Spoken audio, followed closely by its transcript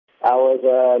I was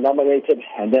nominated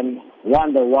and then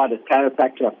won the award as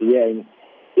Chiropractor of the Year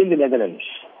in the Netherlands.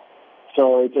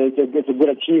 So it's a good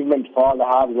achievement for all the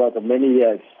hard work of many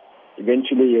years.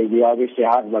 Eventually,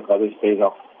 hard work always pays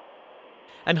off.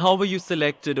 And how were you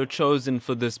selected or chosen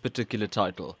for this particular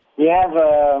title? We have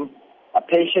a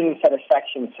patient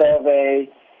satisfaction survey,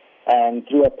 and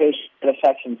through a patient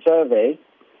satisfaction survey,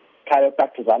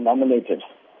 chiropractors are nominated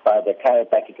by the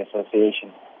Chiropractic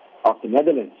Association of the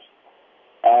Netherlands.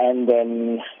 And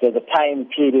then there's a time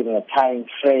period and a time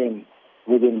frame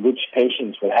within which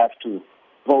patients will have to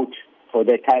vote for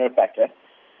their chiropractor.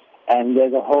 And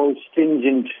there's a whole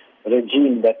stringent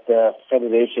regime that the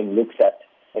Federation looks at.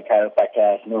 The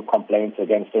chiropractor has no complaints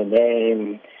against their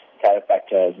name.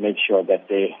 Chiropractors make sure that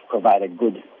they provide a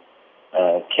good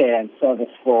care and service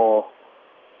for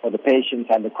the patients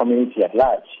and the community at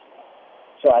large.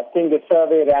 So I think the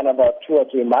survey ran about 2 or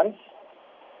 3 months.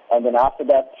 And then after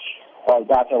that, all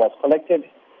data was collected,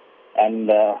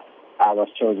 and I was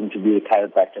chosen to be the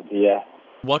Chiropractor of the Year.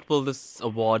 What will this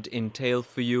award entail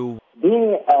for you?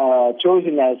 Being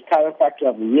chosen as Chiropractor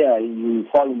of the Year, you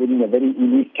fall within a very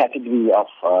elite category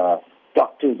of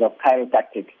doctors of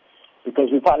chiropractic, because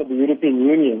we're part of the European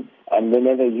Union, and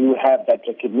whenever you have that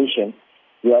recognition,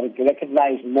 you are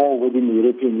recognized more within the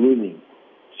European Union.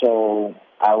 So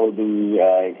I will be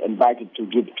invited to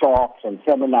give talks and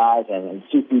seminars and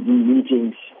CPD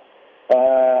meetings,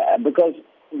 because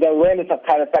the awareness of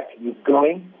chiropractic is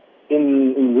growing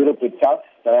in Europe itself.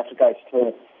 South Africa is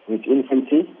still in its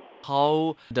infancy.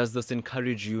 How does this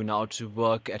encourage you now to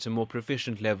work at a more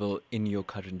proficient level in your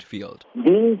current field?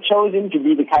 Being chosen to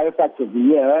be the Chiropractor of the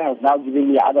Year has now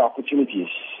given me other opportunities,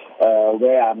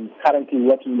 where I'm currently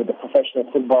working with a professional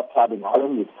football club in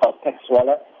Holland. It's called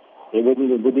Texwaller. They're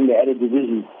within the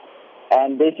Eredivisie.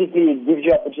 And basically it gives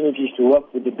you opportunities to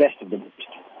work with the best of the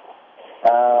best.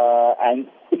 And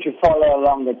if you follow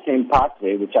along that same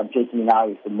pathway, which I'm taking now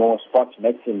is the more sports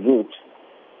medicine route,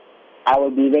 I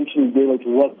will be eventually be able to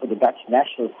work for the Dutch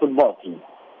national football team,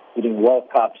 during World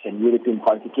Cups and European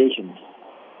qualifications.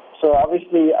 So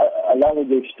obviously, along with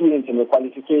the experience and the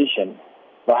qualification,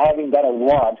 by having that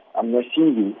award on your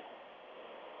CV,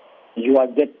 you are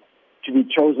get to be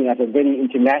chosen at a very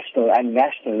international and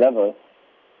national level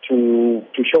to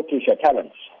showcase your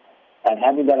talents. And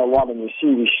having that award on your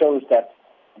CV shows that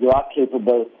you are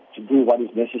capable to do what is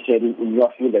necessary in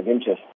your field of interest.